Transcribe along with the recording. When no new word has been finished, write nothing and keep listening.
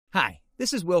Hi,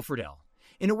 this is Will Friedle.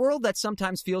 In a world that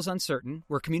sometimes feels uncertain,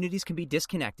 where communities can be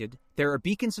disconnected, there are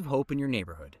beacons of hope in your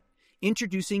neighborhood.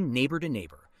 Introducing Neighbor to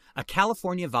Neighbor, a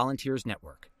California volunteers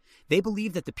network. They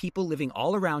believe that the people living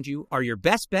all around you are your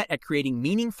best bet at creating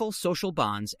meaningful social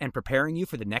bonds and preparing you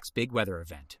for the next big weather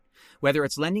event. Whether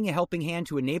it's lending a helping hand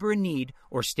to a neighbor in need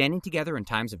or standing together in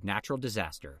times of natural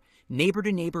disaster, Neighbor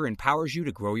to Neighbor empowers you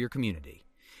to grow your community.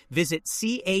 Visit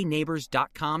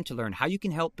caneighbors.com to learn how you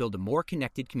can help build a more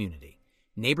connected community.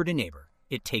 Neighbor to Neighbor,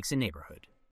 it takes a neighborhood.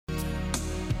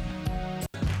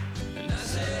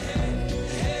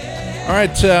 All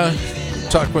right,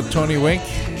 talk with Tony Wink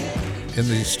in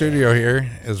the studio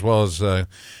here, as well as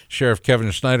Sheriff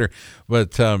Kevin Schneider.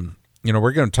 But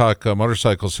we're going to talk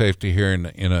motorcycle safety here in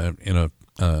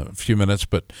a few minutes.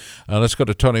 But let's go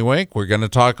to Tony Wink. We're going to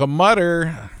talk a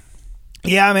mutter.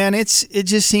 Yeah, man, it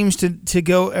just seems to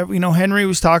go. Henry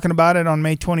was talking about it on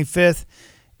May 25th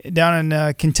down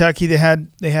in Kentucky. They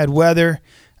had weather.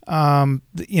 The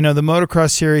motocross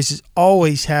series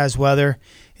always has weather.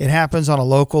 It happens on a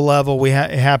local level. It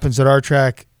happens at our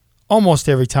track almost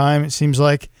every time. It seems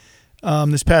like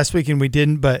this past weekend we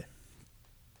didn't, but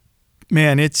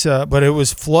man, but it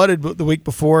was flooded the week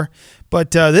before. But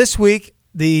this week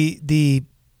the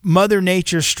Mother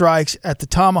Nature strikes at the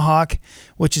Tomahawk,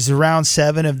 which is round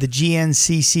 7 of the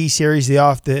GNCC series,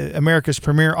 the America's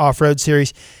Premier Off-Road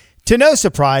Series. To no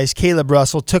surprise, Caleb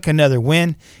Russell took another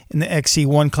win in the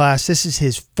XC1 class. This is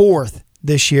his 4th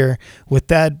this year with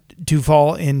Thad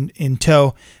Duvall in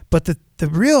tow. But the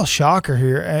real shocker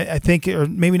here, I think, or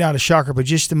maybe not a shocker, but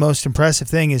just the most impressive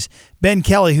thing is Ben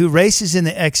Kelly, who races in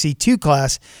the XC2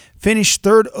 class, finished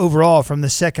 3rd overall from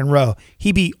the second row.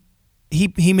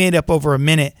 He made up over a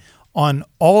minute on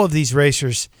all of these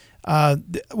racers,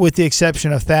 with the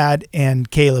exception of Thad and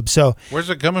Caleb. So where's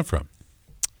it coming from?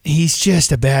 He's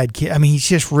just a bad kid. I mean, he's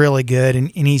just really good,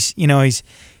 and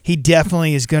he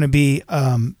definitely is going to be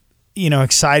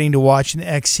exciting to watch in the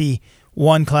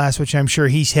XC1 class, which I'm sure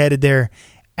he's headed there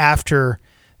after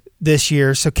this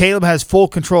year. So Caleb has full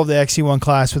control of the XC1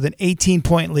 class with an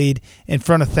 18-point lead in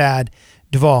front of Thad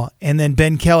Duvall, and then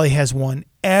Ben Kelly has won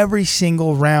every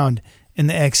single round in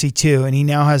the XC2, and he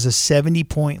now has a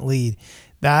 70-point lead.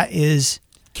 That is...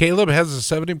 Caleb has a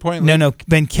 70-point lead? No,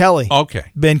 Ben Kelly. Okay.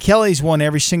 Ben Kelly's won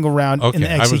every single round in the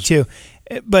XC2.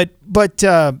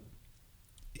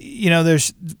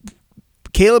 There's...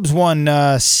 Caleb's won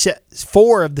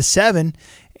 4 of the 7,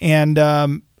 and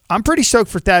I'm pretty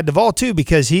stoked for Thad Duvall, too,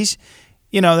 because he's...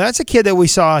 that's a kid that we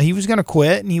saw. He was going to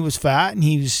quit, and he was fat, and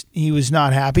he was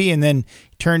not happy, and then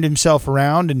turned himself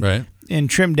around and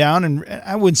trimmed down. And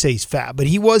I wouldn't say he's fat, but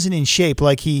he wasn't in shape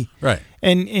like he. Right.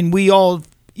 And we all,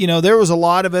 there was a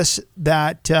lot of us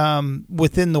that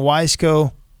within the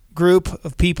Wiseco group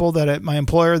of people that at my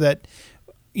employer that,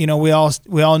 we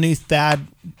all knew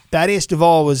Thaddeus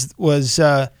Duvall was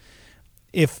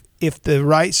if the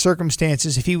right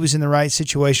circumstances, if he was in the right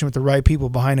situation with the right people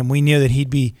behind him, we knew that he'd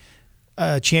be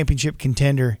a championship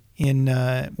contender in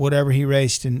whatever he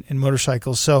raced in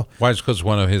motorcycles. So Wiseco's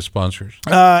one of his sponsors.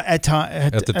 At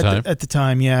the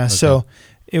time, yeah. Okay. So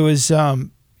it was, So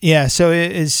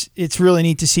it's really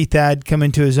neat to see Thad come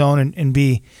into his own and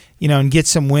be, and get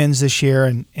some wins this year,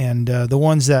 and the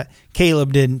ones that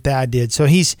Caleb didn't, Thad did. So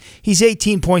he's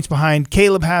 18 points behind.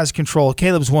 Caleb has control.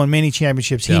 Caleb's won many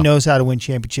championships. He knows how to win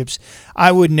championships.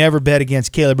 I would never bet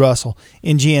against Caleb Russell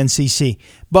in GNCC,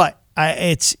 but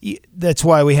that's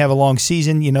why we have a long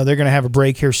season. They're going to have a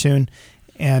break here soon,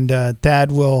 and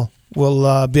Thad will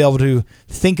be able to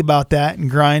think about that and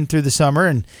grind through the summer.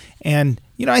 And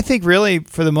I think really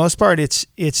for the most part,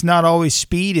 it's not always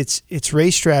speed. It's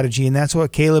race strategy, and that's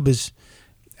what Caleb is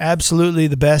absolutely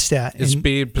the best at. It's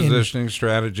speed, positioning,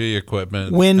 strategy,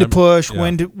 equipment, when to push,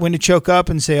 when to choke up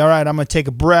and say, all right, I'm going to take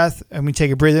a breath. I'm going to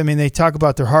take a breather. I mean, they talk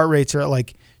about their heart rates are at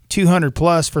like 200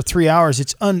 plus for 3 hours.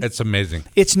 It's amazing.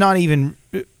 It's not even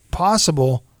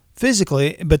possible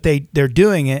physically, but they're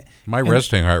doing it. My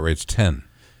resting heart rate's 10.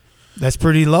 That's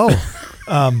pretty low.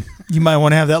 You might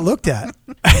want to have that looked at.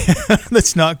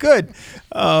 That's not good.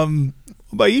 What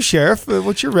about you, Sheriff?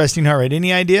 What's your resting heart rate?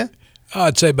 Any idea?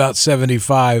 I'd say about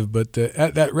 75, but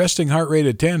at that resting heart rate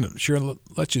of 10 sure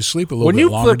lets you sleep a little bit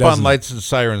longer. When you flip on lights and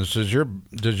sirens, does your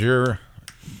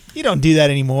You don't do that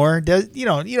anymore. You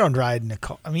don't ride in a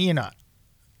car. I mean, you're not.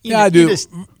 I do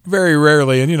very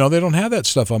rarely, and they don't have that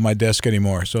stuff on my desk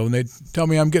anymore. So when they tell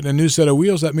me I'm getting a new set of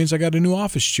wheels, that means I got a new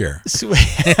office chair.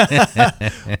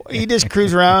 You just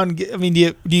cruise around. I mean,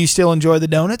 do you still enjoy the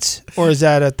donuts, or is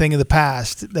that a thing of the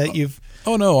past that you've?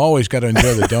 Oh, no, always got to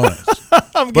enjoy the donuts.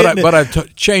 But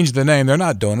I've changed the name. They're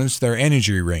not donuts. They're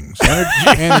energy rings.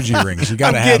 Energy rings. You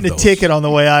got to have those. I'm getting a ticket on the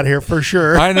way out here for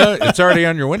sure. I know. It's already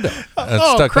on your window.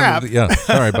 Crap.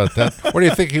 Sorry about that. Where do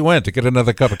you think he went? To get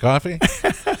another cup of coffee?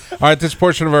 All right, this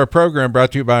portion of our program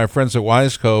brought to you by our friends at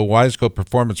Wiseco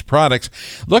Performance Products.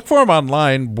 Look for them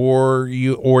online, or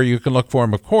you can look for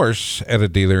them, of course, at a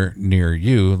dealer near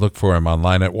you. Look for them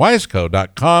online at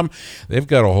wiseco.com. They've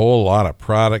got a whole lot of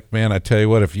product, man. I tell you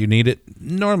what, if you need it,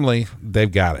 normally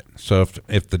they've got it. So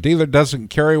if the dealer doesn't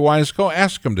carry Wiseco,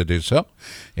 ask them to do so.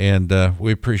 And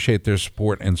we appreciate their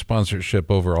support and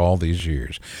sponsorship over all these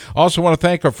years. Also want to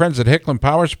thank our friends at Hicklin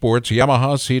Power Sports,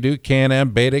 Yamaha, Sea-Doo, Can-Am,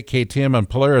 Beta, KTM, and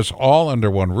Polaris, all under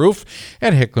one roof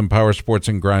at Hicklin Power Sports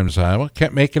in Grimes, Iowa.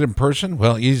 Can't make it in person?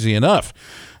 Well, easy enough.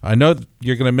 I know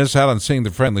you're going to miss out on seeing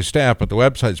the friendly staff, but the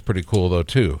website's pretty cool, though,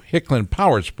 too.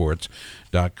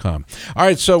 HicklinPowersports.com. All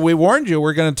right, so we warned you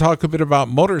we're going to talk a bit about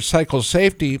motorcycle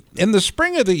safety. In the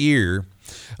spring of the year,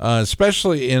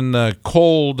 especially in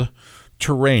cold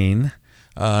terrain,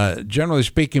 generally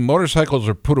speaking, motorcycles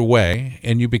are put away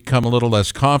and you become a little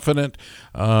less confident,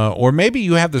 or maybe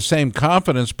you have the same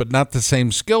confidence but not the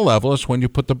same skill level as when you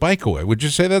put the bike away. Would you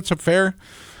say that's a fair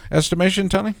estimation,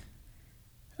 Tony?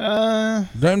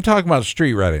 I'm talking about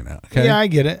street riding now. Okay? Yeah, I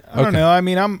get it. I don't know. I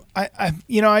mean,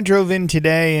 I drove in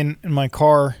today in my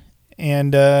car,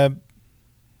 and I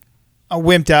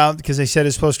wimped out because they said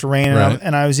it's supposed to rain, right.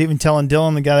 and I was even telling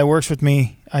Dylan, the guy that works with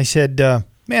me, I said,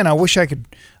 man, I wish I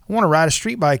want to ride a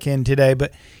street bike in today,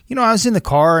 but I was in the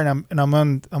car and I'm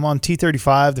on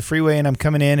T35, the freeway, and I'm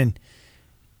coming in, and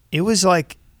it was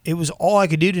all I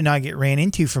could do to not get ran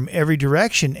into from every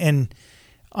direction. And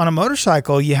on a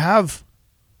motorcycle,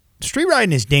 street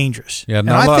riding is dangerous. Yeah,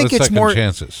 not a lot of second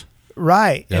chances.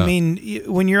 Right. Yeah. I mean,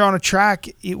 when you're on a track,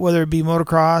 whether it be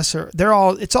motocross or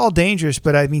it's all dangerous.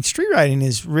 But I mean, street riding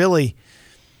is really,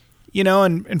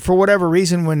 and for whatever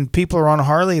reason, when people are on a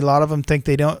Harley, a lot of them think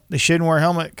they shouldn't wear a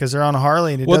helmet because they're on a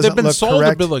Harley and it doesn't look correct. Well, they've been sold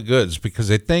a bill of goods because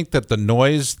they think that the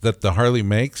noise that the Harley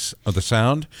makes, or the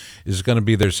sound, is going to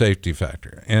be their safety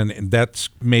factor, and that's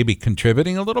maybe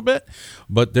contributing a little bit.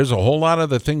 But there's a whole lot of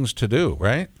other things to do,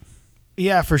 right?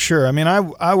 Yeah, for sure. I mean,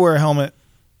 I wear a helmet.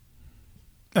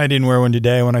 I didn't wear one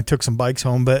today when I took some bikes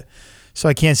home, so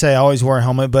I can't say I always wear a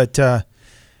helmet. But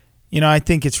I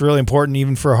think it's really important,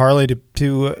 even for a Harley,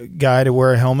 to guy to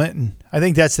wear a helmet. And I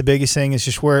think that's the biggest thing is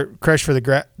just dress for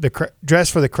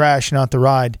the crash, not the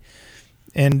ride.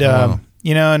 And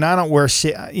and I don't wear.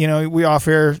 We off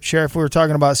air, Sheriff. We were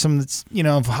talking about some that's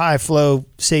high flow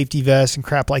safety vests and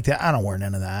crap like that. I don't wear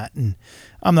none of that, and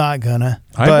I'm not gonna.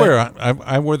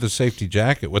 I wear the safety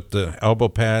jacket with the elbow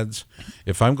pads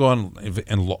if I'm going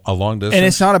in a long distance. And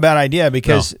it's not a bad idea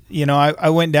because I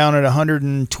went down at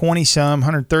 130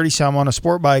 some on a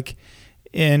sport bike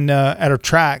at a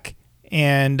track,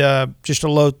 and just a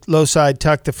low side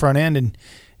tuck the front end and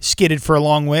skidded for a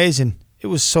long ways, and it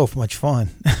was so much fun.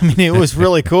 I mean, it was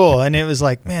really cool, and it was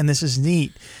like, man, this is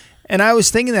neat. And I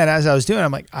was thinking that as I was doing it,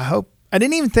 I'm like, I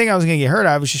didn't even think I was gonna get hurt.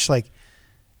 I was just like,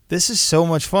 this is so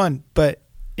much fun. But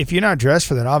if you're not dressed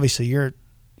for that, obviously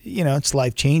it's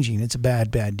life-changing. It's a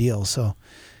bad deal. So,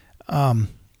 well,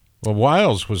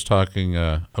 Wiles was talking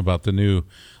about the new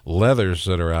leathers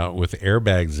that are out with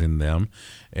airbags in them.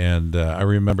 And I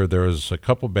remember there was a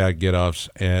couple bad get-offs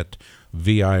at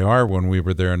VIR when we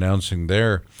were there announcing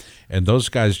there. And those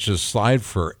guys just slide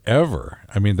forever.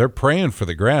 I mean, they're praying for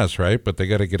the grass, right? But they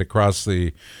got to get across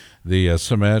the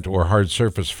cement or hard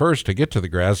surface first to get to the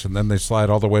grass, and then they slide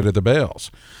all the way to the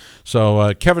bales.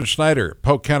 So Kevin Schneider,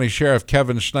 Polk County Sheriff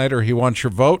Kevin Schneider, he wants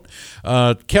your vote.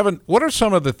 Kevin, what are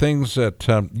some of the things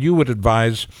that you would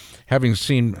advise, having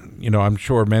seen, I'm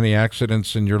sure many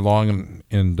accidents in your long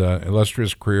and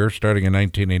illustrious career starting in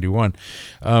 1981,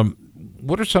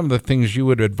 what are some of the things you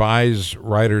would advise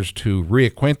riders to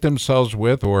reacquaint themselves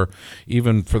with, or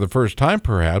even for the first time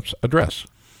perhaps address?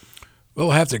 Well,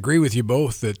 I have to agree with you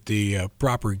both that the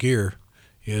proper gear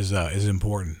is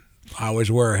important. I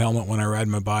always wear a helmet when I ride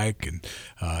my bike and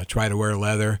try to wear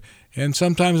leather. And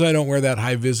sometimes I don't wear that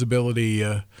high visibility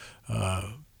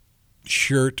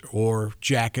shirt or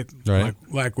jacket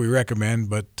like we recommend.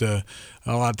 But a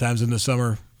lot of times in the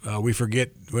summer we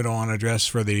forget we don't want to dress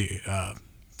for the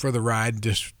ride,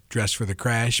 just dress for the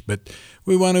crash. But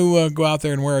we want to go out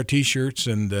there and wear our T-shirts.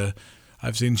 And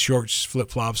I've seen shorts,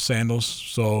 flip-flops, sandals.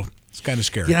 So it's kind of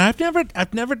scary. Yeah,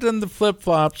 I've never done the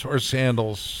flip-flops or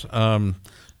sandals.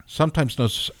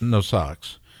 Sometimes no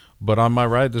socks. But on my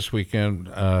ride this weekend,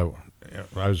 I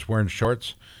was wearing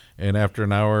shorts, and after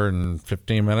an hour and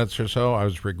 15 minutes or so, I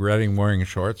was regretting wearing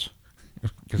shorts.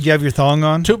 Did you have your thong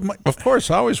on? Of course,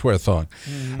 I always wear a thong.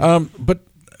 But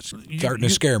starting to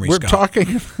scare me, we're Scott.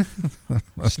 talking.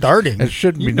 Starting. It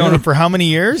shouldn't be You've known him for how many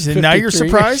years? And now you're 53.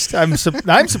 surprised? I'm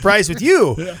surprised with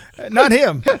you, not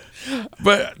him.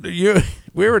 But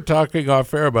we were talking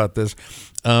off air about this.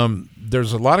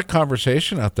 There's a lot of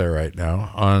conversation out there right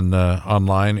now on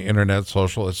online, internet,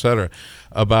 social, etc.,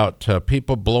 about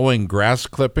people blowing grass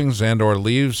clippings and or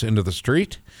leaves into the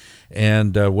street.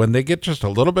 And when they get just a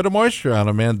little bit of moisture on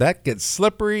them, man, that gets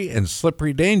slippery and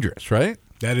slippery dangerous, right?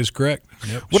 That is correct.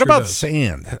 Yep, What sure about does.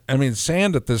 sand? I mean,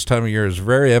 sand at this time of year is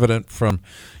very evident from,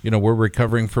 we're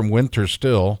recovering from winter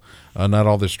still. Not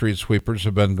all the street sweepers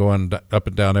have been going up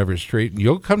and down every street. And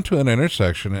you'll come to an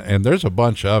intersection, and there's a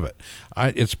bunch of it.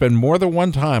 It's been more than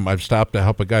one time I've stopped to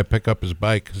help a guy pick up his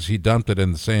bike because he dumped it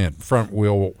in the sand. Front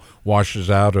wheel washes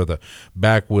out or the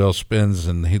back wheel spins,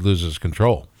 and he loses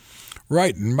control.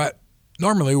 Right. But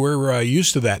normally we're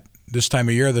used to that. This time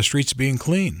of year, the streets being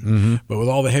clean. But with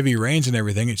all the heavy rains and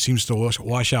everything, it seems to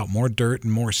wash out more dirt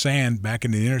and more sand back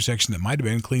into the intersection that might have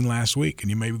been clean last week, and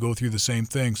you maybe go through the same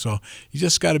thing. So you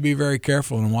just got to be very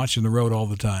careful and watching the road all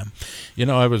the time.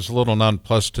 I was a little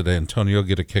nonplussed today, and Tony, you'll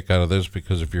get a kick out of this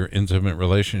because of your intimate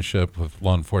relationship with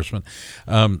law enforcement.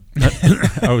 I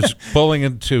was pulling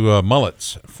into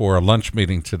Mullets for a lunch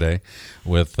meeting today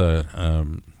with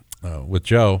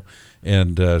Joe,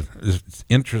 and it's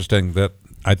interesting that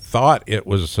I thought it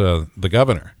was the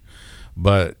governor,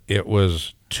 but it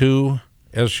was two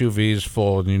SUVs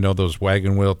full, and those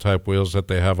wagon wheel type wheels that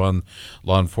they have on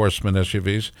law enforcement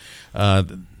SUVs.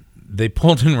 They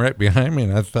pulled in right behind me,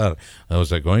 and I thought,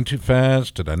 was I going too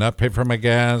fast? Did I not pay for my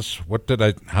gas?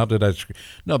 How did I?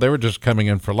 No, they were just coming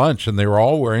in for lunch, and they were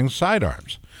all wearing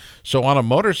sidearms. So on a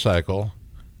motorcycle,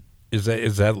 is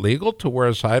that legal to wear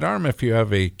a sidearm if you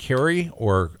have a carry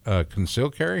or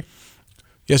concealed carry?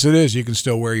 Yes, it is. You can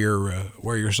still wear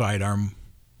your sidearm.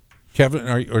 Kevin,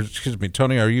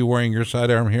 Tony, are you wearing your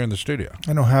sidearm here in the studio?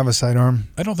 I don't have a sidearm.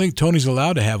 I don't think Tony's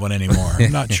allowed to have one anymore.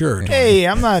 I'm not sure. Hey,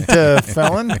 I'm not a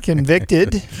felon,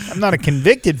 convicted. I'm not a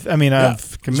convicted. I mean,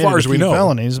 I've committed as far as a we few know.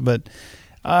 felonies, but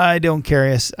I don't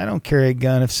carry a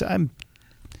gun. I'm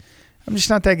just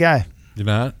not that guy. You're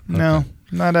not? No,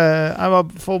 I'm a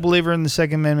full believer in the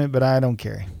Second Amendment, but I don't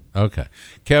carry. Okay.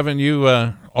 Kevin, you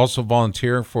also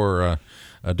volunteer for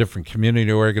different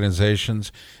community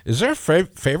organizations. Is there a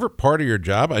favorite part of your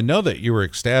job? I know that you were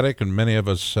ecstatic, and many of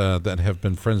us that have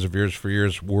been friends of yours for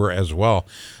years were as well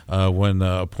when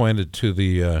appointed to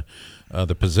the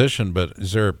position. But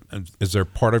is there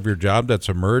part of your job that's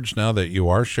emerged now that you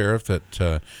are sheriff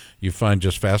that you find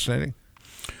just fascinating?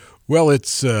 Well,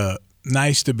 it's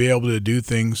nice to be able to do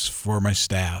things for my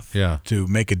staff, to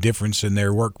make a difference in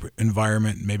their work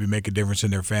environment, maybe make a difference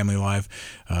in their family life.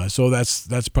 So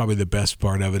that's probably the best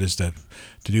part of it, is to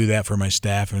do that for my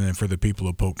staff, and then for the people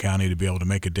of Polk County to be able to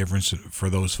make a difference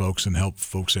for those folks and help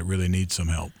folks that really need some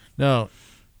help. Now,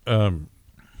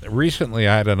 recently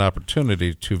I had an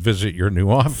opportunity to visit your new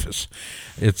office.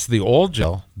 It's the old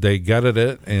jail. They gutted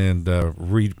it and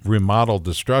remodeled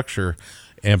the structure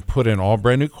and put in all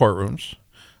brand new courtrooms.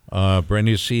 Brand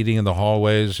new seating in the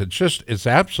hallways. It's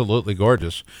absolutely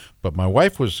gorgeous. But my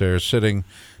wife was there sitting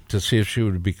to see if she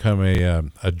would become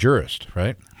a jurist,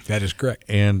 right? That is correct.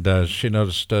 And she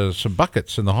noticed some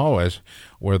buckets in the hallways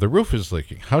where the roof is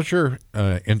leaking. How's your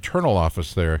internal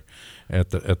office there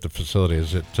at the facility?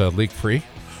 Is it leak free?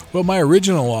 Well, my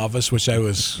original office, which I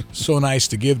was so nice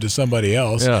to give to somebody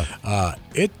else,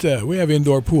 we have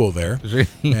indoor pool there,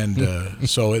 and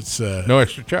so it's no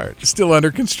extra charge. Still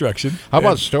under construction. How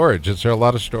about storage? Is there a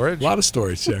lot of storage? A lot of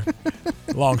storage there.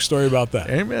 Long story about that.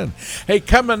 Amen. Hey,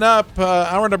 coming up,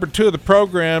 hour number 2 of the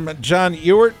program, John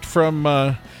Ewart from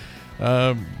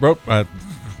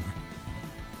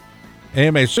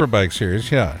AMA Superbike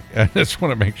Series, I just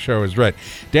want to make sure I was right.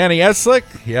 Danny Eslick,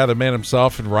 the man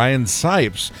himself, and Ryan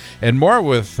Sipes, and more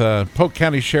with Polk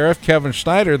County Sheriff Kevin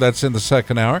Schneider. That's in the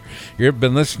second hour. You've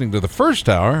been listening to the first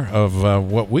hour of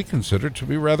what we consider to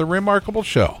be a rather remarkable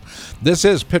show. This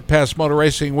is Pit Pass Motor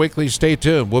Racing Weekly. Stay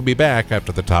tuned. We'll be back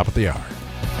after the top of the hour.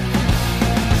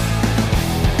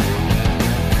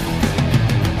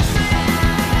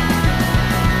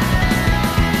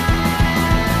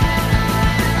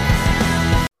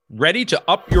 Ready to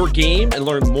up your game and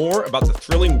learn more about the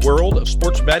thrilling world of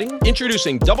sports betting?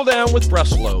 Introducing Double Down with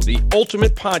Breslow, the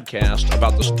ultimate podcast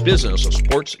about the business of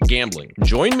sports gambling.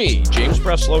 Join me, James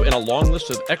Breslow, and a long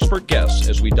list of expert guests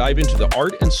as we dive into the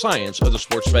art and science of the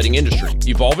sports betting industry,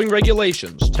 evolving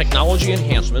regulations, technology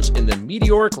enhancements, and the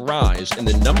meteoric rise in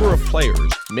the number of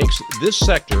players makes this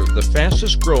sector the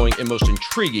fastest growing and most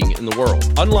intriguing in the world.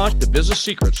 Unlock the business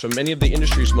secrets from many of the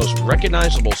industry's most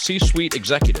recognizable C-suite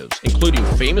executives, including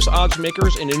famous odds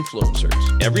makers and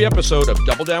influencers. Every episode of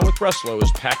Double Down with Breslow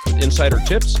is packed with insider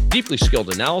tips, deeply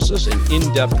skilled analysis, and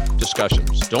in-depth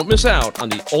discussions. Don't miss out on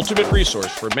the ultimate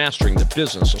resource for mastering the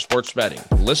business of sports betting.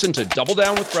 Listen to Double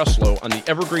Down with Breslow on the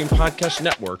Evergreen Podcast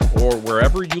Network or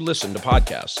wherever you listen to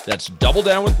podcasts. That's Double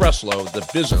Down with Breslow, the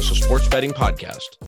Business of Sports Betting podcast.